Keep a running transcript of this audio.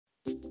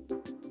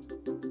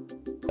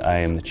I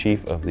am the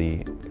chief of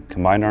the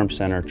Combined Arms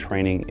Center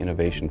Training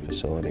Innovation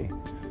Facility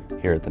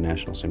here at the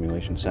National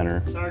Simulation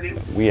Center.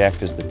 We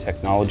act as the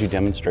technology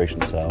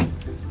demonstration cell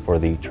for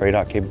the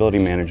TRADOC Capability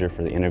Manager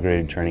for the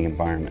Integrated Training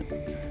Environment.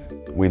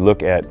 We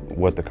look at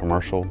what the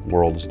commercial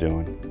world is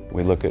doing.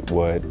 We look at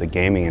what the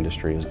gaming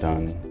industry has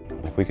done.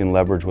 If we can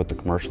leverage what the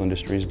commercial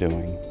industry is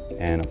doing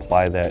and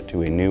apply that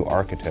to a new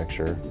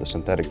architecture, the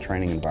synthetic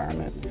training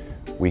environment,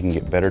 we can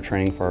get better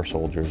training for our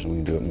soldiers and we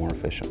can do it more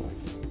efficiently.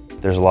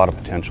 There's a lot of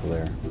potential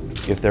there.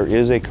 If there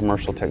is a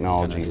commercial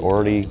technology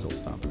already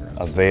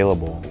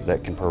available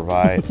that can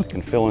provide,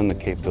 can fill in the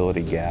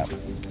capability gap,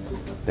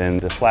 then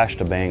the flash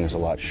to bang is a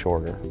lot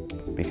shorter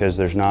because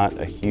there's not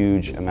a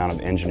huge amount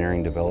of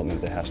engineering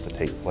development that has to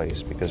take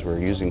place because we're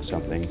using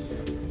something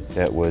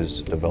that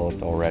was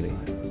developed already.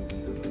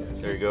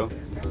 There you go.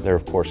 There are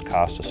of course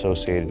costs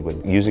associated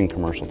with using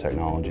commercial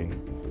technology,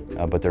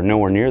 but they're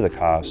nowhere near the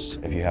costs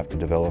if you have to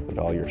develop it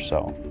all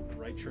yourself.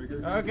 Right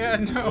trigger? Oh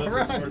God, no,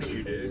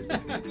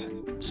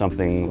 run!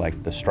 Something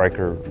like the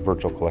Stryker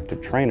Virtual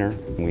Collective Trainer.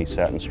 We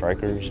sat in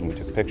Strykers and we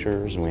took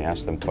pictures and we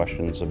asked them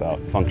questions about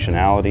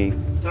functionality.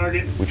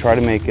 Target. We try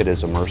to make it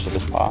as immersive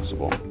as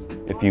possible.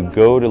 If you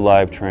go to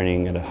live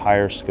training at a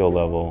higher skill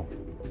level,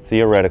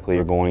 theoretically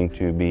you're going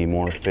to be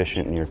more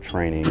efficient in your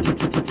training,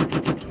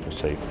 to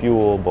save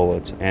fuel,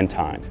 bullets, and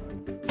time.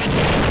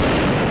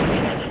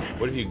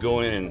 What if you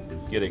go in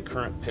and get a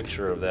current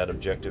picture of that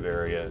objective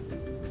area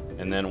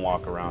and then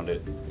walk around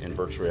it in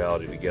virtual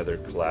reality together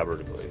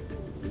collaboratively?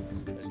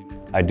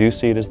 I do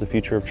see it as the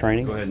future of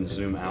training. Go ahead and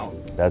zoom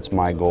out. That's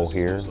my goal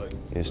here,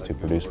 is to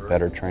produce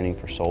better training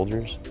for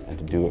soldiers and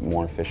to do it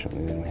more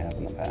efficiently than we have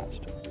in the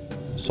past.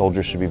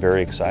 Soldiers should be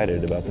very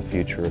excited about the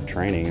future of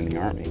training in the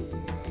Army.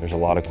 There's a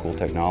lot of cool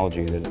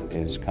technology that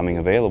is coming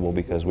available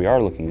because we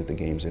are looking at the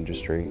games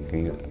industry,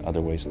 looking at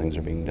other ways things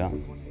are being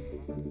done.